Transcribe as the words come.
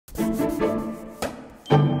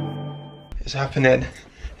It's happening.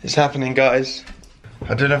 It's happening, guys.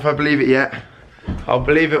 I don't know if I believe it yet. I'll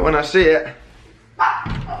believe it when I see it.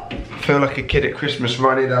 I feel like a kid at Christmas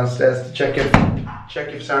running downstairs to check if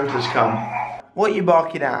Santa's come. What are you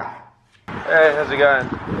barking at? Hey, how's it going?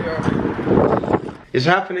 Yeah. It's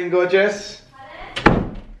happening, gorgeous.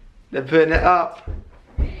 They're putting it up.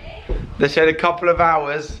 They said a couple of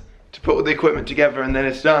hours to put all the equipment together and then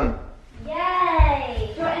it's done.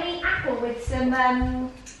 Yay! Do you want any apple with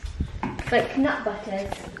some like nut butters?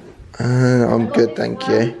 I'm good, thank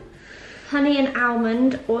you. Honey and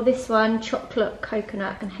almond, or this one, chocolate,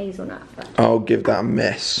 coconut and hazelnut. I'll give that a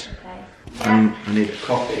miss. Okay. Yeah. I need a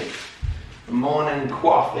coffee. A morning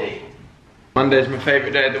coffee. Monday's my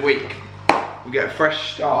favourite day of the week. We get a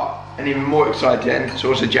fresh start, and even more exciting, it's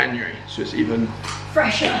also January, so it's even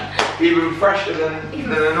Fresher. Even fresher than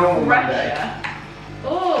a normal Monday.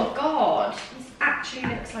 Oh God, this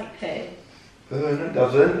actually looks like poo. No, it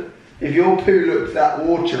doesn't. If your poo looks that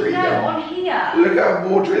watery, no, on here. Look how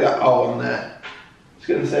watery that. Oh, on there. I was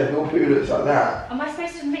going to say, if your poo looks like that. Am I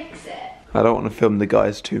supposed to mix it? I don't want to film the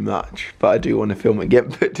guys too much, but I do want to film it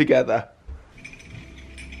getting put together.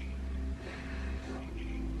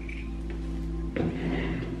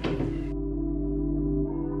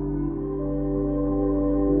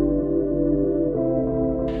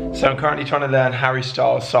 So I'm currently trying to learn Harry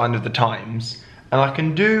Styles' Sign of the Times, and I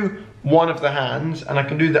can do one of the hands and I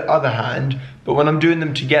can do the other hand, but when I'm doing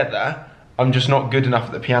them together, I'm just not good enough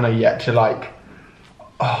at the piano yet to like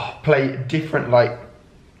play different, like,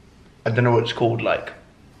 I don't know what it's called, like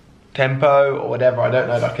tempo or whatever, I don't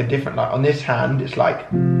know, like a different, like on this hand it's like,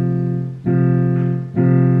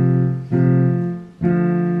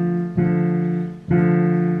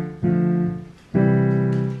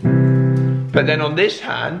 but then on this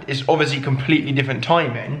hand it's obviously completely different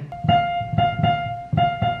timing.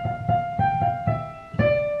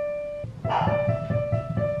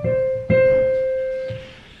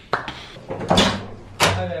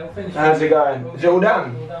 How's it going? Is it all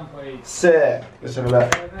done? All done for you. Sick. Let's have a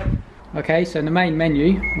look. Okay, so in the main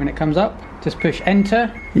menu, when it comes up, just push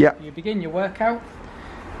enter. Yeah. You begin your workout.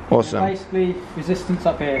 Awesome. And basically, resistance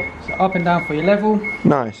up here. So up and down for your level.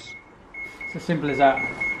 Nice. It's as simple as that.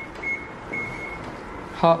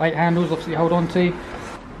 Heart rate handles, obviously hold on to.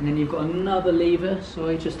 And then you've got another lever,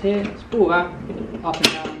 so just here, just pull that up and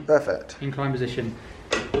down. Perfect. Incline position.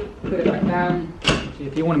 Put it back down. So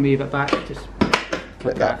if you want to move it back, just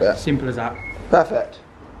Click that bit. Simple as that. Perfect.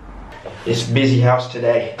 It's a busy house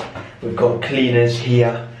today. We've got cleaners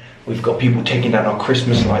here. We've got people taking down our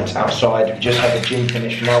Christmas lights outside. We've just had the gym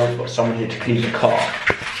finished. Now we've got someone here to clean the car.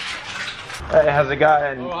 Hey, how's it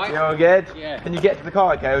going? All right. You all good? Yeah. Can you get to the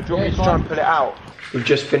car, okay? Or do you want me to try and put it out? We've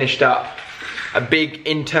just finished up a big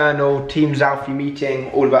internal Teams Alfie meeting,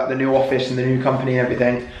 all about the new office and the new company and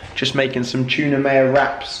everything. Just making some tuna mayo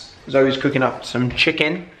wraps. Zoe's cooking up some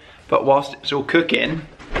chicken. But whilst it's all cooking,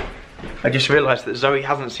 I just realised that Zoe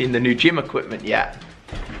hasn't seen the new gym equipment yet.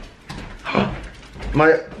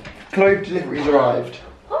 My clothes delivery's arrived.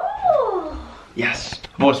 Oh. Yes.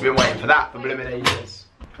 I've also been waiting for that for blooming ages.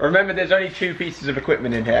 Remember, there's only 2 pieces of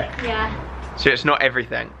equipment in here. Yeah. So it's not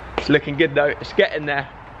everything. It's looking good though. It's getting there.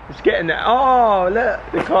 It's getting there. Oh, look.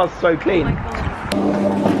 The car's so clean. Oh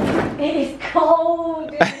my God. It is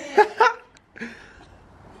cold, isn't it?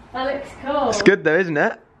 That looks cool. It's good though, isn't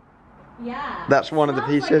it? Yeah. That's one of the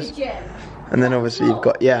Smells pieces. like a gym. And then obviously you've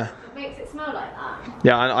got, yeah. What makes it smell like that?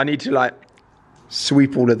 Yeah, I need to like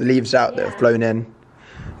sweep all of the leaves out that have blown in.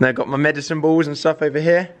 And I've got my medicine balls and stuff over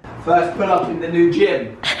here. First pull up in the new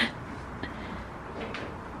gym.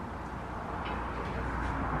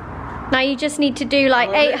 Now you just need to do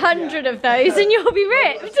like 800 of those and you'll be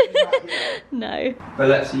ripped. No. But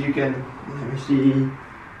let's see, you can, let me see,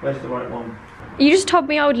 where's the right one? You just told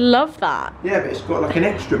me I would love that. Yeah, but it's got like an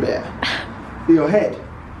extra bit for your head.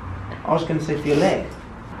 I was going to say for your leg.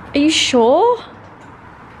 Are you sure?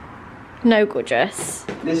 No, gorgeous.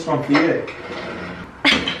 This one for you.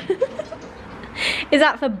 Is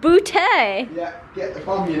that for booty? Yeah, get the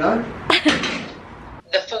bum, you know.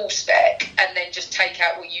 The full spec and then just take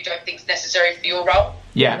out what you don't think is necessary for your role.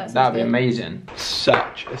 Yeah, that'd be amazing.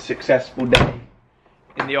 Such a successful day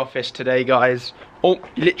in the office today, guys. Oh,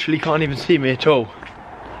 you literally can't even see me at all.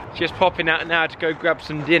 Just popping out now to go grab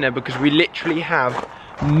some dinner because we literally have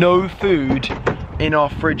no food in our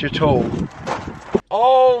fridge at all.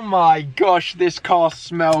 Oh my gosh, this car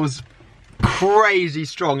smells crazy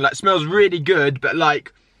strong. Like, smells really good, but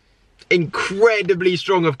like incredibly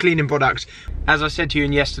strong of cleaning products. As I said to you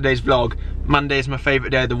in yesterday's vlog, Monday is my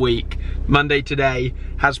favourite day of the week. Monday today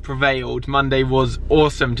has prevailed. Monday was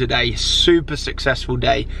awesome today. Super successful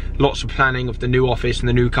day. Lots of planning of the new office and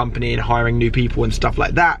the new company and hiring new people and stuff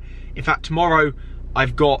like that. In fact, tomorrow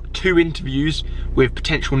I've got 2 interviews with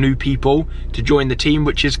potential new people to join the team,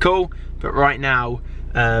 which is cool. But right now,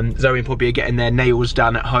 Zoe and Poppy are getting their nails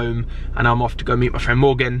done at home, and I'm off to go meet my friend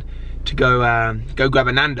Morgan to go grab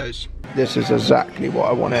a Nando's. This is exactly what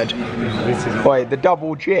I wanted. Wait, the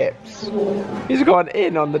double chips. He's gone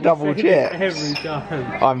in on the double chips.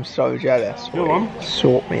 I'm so jealous. Go on.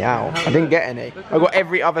 Sort me out. I didn't get any. I got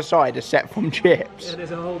every other side except from chips. Yeah,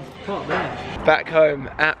 there's a whole pot there. Back home,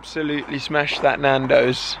 absolutely smashed that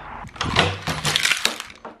Nando's.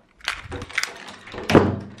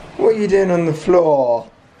 What are you doing on the floor?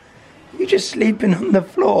 You're just sleeping on the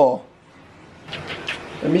floor.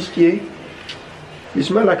 I missed you. You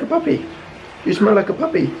smell like a puppy. You smell like a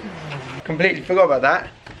puppy. Completely forgot about that.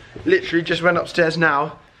 Literally just went upstairs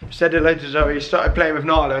now, said hello to Zoe, started playing with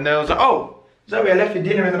Nala, and then I was like, oh, Zoe, I left your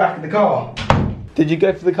dinner in the back of the car. Did you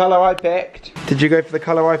go for the colour I picked? Did you go for the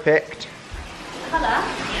colour I picked? Colour?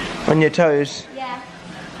 On your toes? Yeah.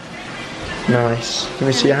 Nice. Let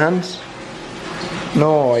me see your hands.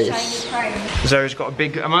 Nice. Shiny chrome. Zoe's got a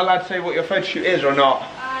big... Am I allowed to say what your photo shoot is or not?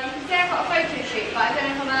 You can say I've got a photo shoot, but I don't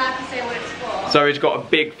know if I'm allowed to say what it's for. Zoe's got a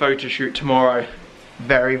big photo shoot tomorrow.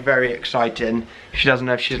 Very, very exciting. She doesn't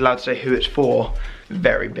know if she's allowed to say who it's for.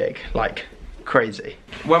 Very big, like crazy.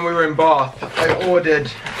 When we were in Bath, I ordered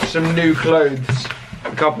some new clothes,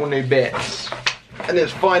 a couple new bits, and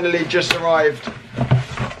it's finally just arrived.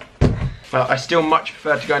 Well, I still much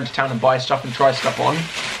prefer to go into town and buy stuff and try stuff on.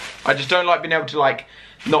 I just don't like being able to like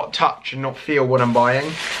not touch and not feel what I'm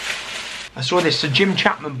buying. I saw this, so Jim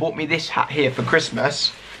Chapman bought me this hat here for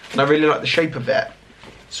Christmas, and I really like the shape of it.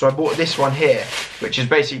 So I bought this one here, which is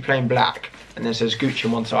basically plain black, and then it says Gucci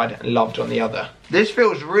on one side and Loved on the other. This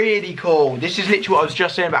feels really cool. This is literally what I was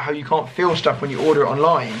just saying about how you can't feel stuff when you order it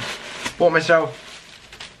online. Bought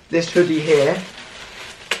myself this hoodie here.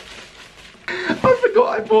 I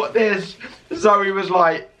forgot I bought this. Zoe was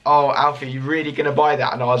like, oh, Alfie, you really gonna buy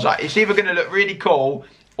that? And I was like, it's either gonna look really cool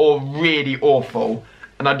or really awful,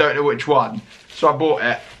 and I don't know which one. So I bought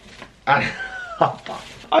it, and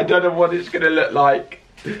I don't know what it's gonna look like.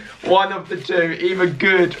 One of the two, either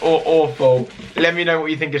good or awful. Let me know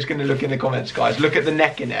what you think it's gonna look in the comments, guys. Look at the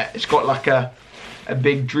neck in it. It's got like a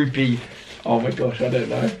big droopy, oh my gosh, I don't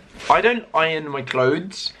know. I don't iron my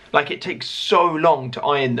clothes. Like, it takes so long to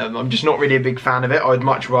iron them. I'm just not really a big fan of it. I'd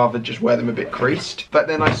much rather just wear them a bit creased. But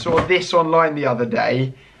then I saw this online the other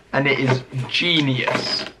day, and it is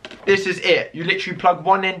genius. This is it. You literally plug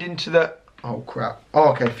one end into the... Oh, crap. Oh,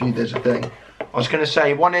 okay, there's a thing. I was going to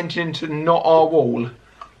say one end into not our wall.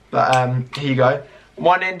 But, here you go.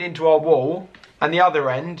 One end into our wall, and the other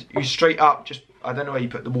end, you straight up just... I don't know where you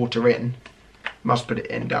put the water in. Must put it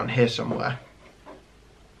in down here somewhere.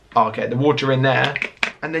 Oh, okay, the water in there.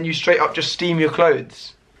 And then you straight up just steam your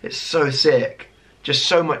clothes. It's so sick. Just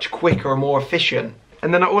so much quicker and more efficient.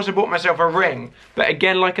 And then I also bought myself a ring. But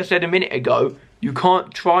again, like I said a minute ago, you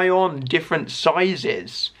can't try on different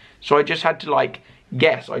sizes. So I just had to like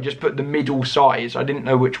guess. I just put the middle size. I didn't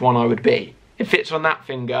know which one I would be. It fits on that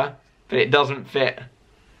finger, but it doesn't fit.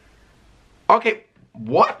 Okay,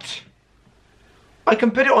 what? I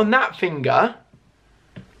can put it on that finger,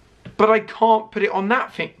 but I can't put it on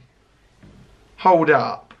that finger. Hold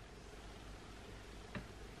up.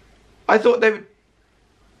 I thought they would...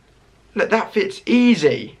 Look, that fits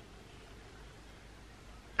easy.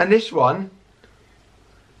 And this one...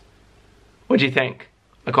 What do you think?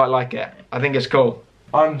 I quite like it. I think it's cool.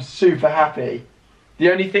 I'm super happy. The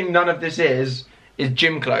only thing none of this is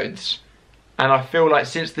gym clothes. And I feel like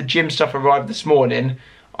since the gym stuff arrived this morning,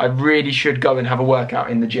 I really should go and have a workout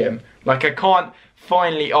in the gym. Like, I can't...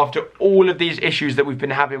 Finally, after all of these issues that we've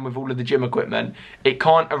been having with all of the gym equipment, it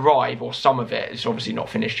can't arrive, or some of it, it's obviously not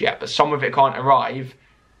finished yet, but some of it can't arrive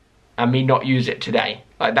and me not use it today.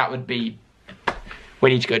 Like, that would be,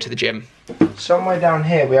 we need to go to the gym. Somewhere down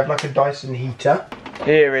here we have like a Dyson heater.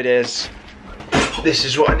 Here it is. This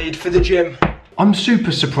is what I need for the gym. I'm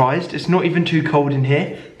super surprised, it's not even too cold in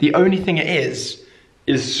here. The only thing it is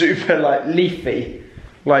super like leafy.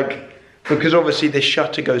 Like, because obviously this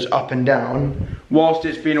shutter goes up and down. Whilst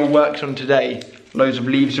it's been all worked on today, loads of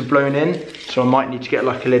leaves have blown in, so I might need to get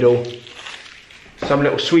like some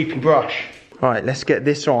little sweepy brush. All right, let's get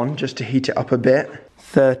this on just to heat it up a bit.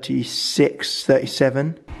 36,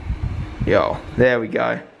 37. Yo, there we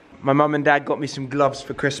go. My mum and dad got me some gloves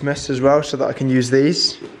for Christmas as well, so that I can use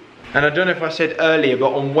these. And I don't know if I said earlier,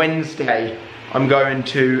 but on Wednesday, I'm going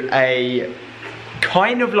to a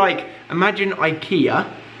kind of like, imagine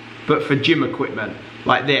IKEA, but for gym equipment,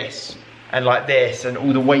 like this, and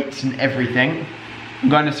all the weights and everything. I'm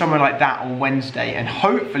going to somewhere like that on Wednesday, and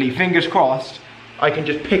hopefully, fingers crossed, I can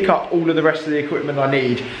just pick up all of the rest of the equipment I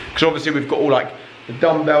need. Because obviously we've got all like the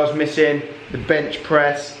dumbbells missing, the bench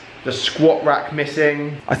press, the squat rack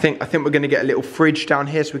missing. I think we're gonna get a little fridge down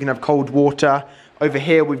here so we can have cold water. Over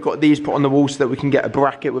here we've got these put on the wall so that we can get a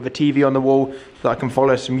bracket with a TV on the wall so that I can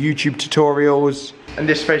follow some YouTube tutorials. And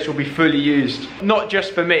this space will be fully used. Not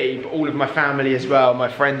just for me, but all of my family as well, my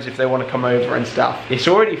friends if they want to come over and stuff. It's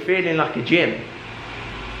already feeling like a gym.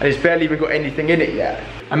 And it's barely even got anything in it yet.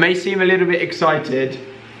 I may seem a little bit excited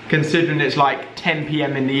considering it's like 10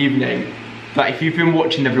 PM in the evening. But if you've been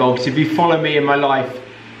watching the vlogs, if you follow me in my life,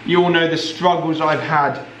 you all know the struggles I've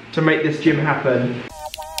had to make this gym happen.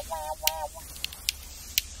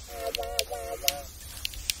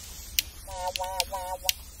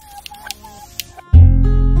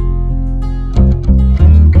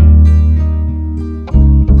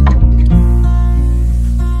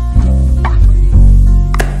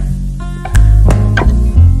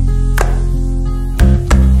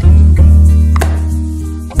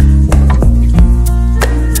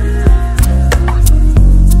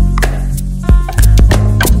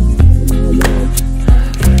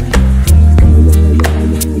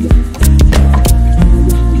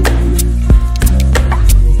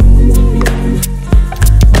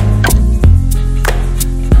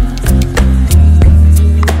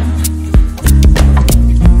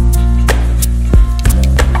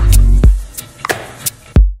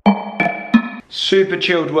 Super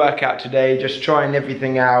chilled workout today, just trying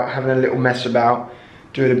everything out, having a little mess about,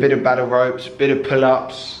 doing a bit of battle ropes, a bit of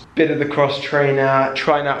pull-ups, bit of the cross trainer,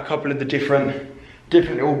 trying out a couple of the different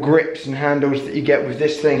little grips and handles that you get with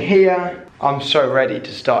this thing here. I'm so ready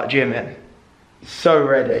to start gymming. So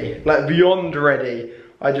ready, like beyond ready.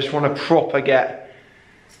 I just want to proper get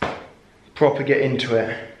into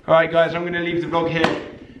it. All right guys, I'm gonna leave the vlog here.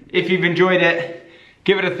 If you've enjoyed it,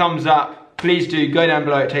 give it a thumbs up. Please do, go down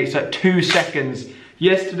below, it takes like 2 seconds.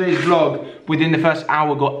 Yesterday's vlog, within the first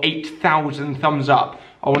hour, got 8,000 thumbs up.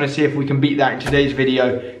 I wanna see if we can beat that in today's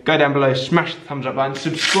video. Go down below, smash the thumbs up button,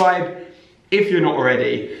 subscribe if you're not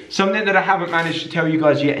already. Something that I haven't managed to tell you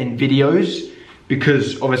guys yet in videos,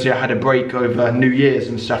 because obviously I had a break over New Year's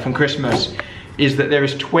and stuff and Christmas, is that there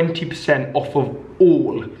is 20% off of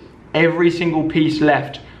every single piece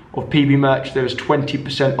left of PB merch. There is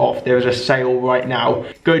 20% off. There is a sale right now.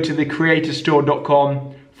 Go to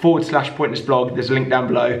thecreatorstore.com/pointlessblog. There's a link down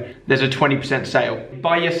below. There's a 20% sale.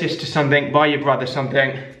 Buy your sister something, buy your brother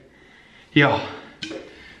something. Yeah.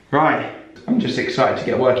 Right. I'm just excited to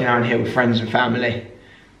get working out in here with friends and family.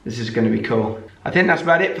 This is gonna be cool. I think that's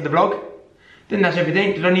about it for the vlog. I think that's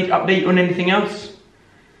everything. Did I need to update on anything else?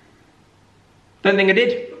 Don't think I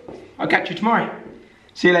did. I'll catch you tomorrow.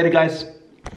 See you later, guys.